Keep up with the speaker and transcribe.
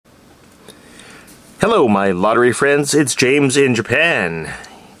Hello my lottery friends, it's James in Japan.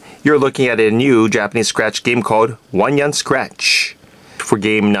 You're looking at a new Japanese scratch game called Wannyan Scratch for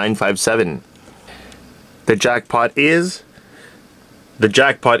game 957. The jackpot is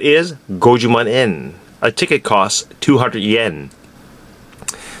 50万 yen. A ticket costs 200 yen.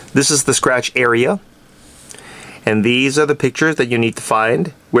 This is the scratch area, and these are the pictures that you need to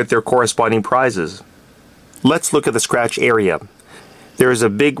find with their corresponding prizes. Let's look at the scratch area. There is a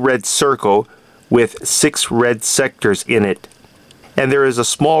big red circle with 6 red sectors in it, and there is a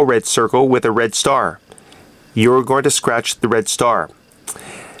small red circle with a red star. You're going to scratch the red star.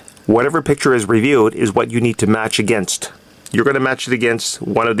 Whatever picture is revealed is what you need to match against. You're going to match it against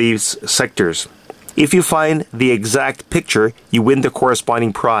one of these sectors. If you find the exact picture, you win the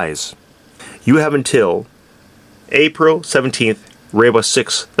corresponding prize. You have until April 17th, Reiwa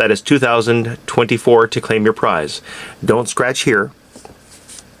 6, that is 2024, to claim your prize. Don't scratch here.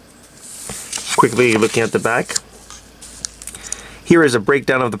 Quickly looking at the back. Here is a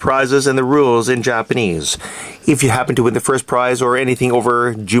breakdown of the prizes and the rules in Japanese. If you happen to win the first prize or anything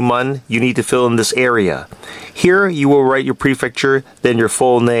over Juman, you need to fill in this area. Here you will write your prefecture, then your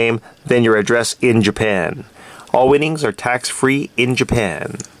full name, then your address in Japan. All winnings are tax-free in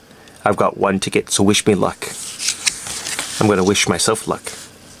Japan. I've got one ticket, so wish me luck. I'm going to wish myself luck.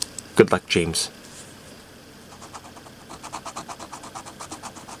 Good luck, James.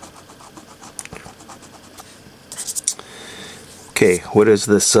 Okay, what is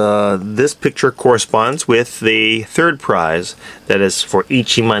this? This picture corresponds with the third prize, that is for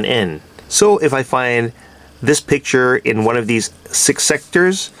Ichiman yen. So if I find this picture in one of these 6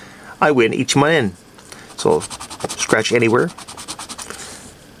 sectors, I win Ichiman yen. So scratch anywhere.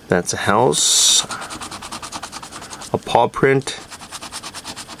 That's a house, a paw print,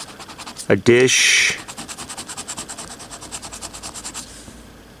 a dish.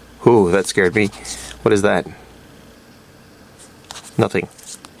 Ooh, that scared me. What is that? Nothing.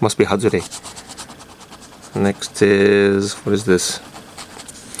 Must be Hazure. Next is, what is this?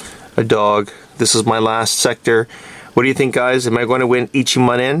 A dog. This is my last sector. What do you think, guys? Am I going to win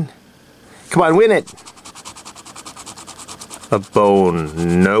Ichiman yen? Come on, win it! A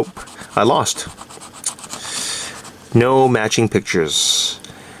bone. Nope. I lost. No matching pictures.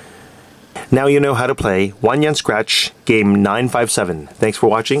 Now you know how to play Wannyan Scratch game 957. Thanks for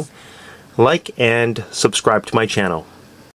watching. Like and subscribe to my channel.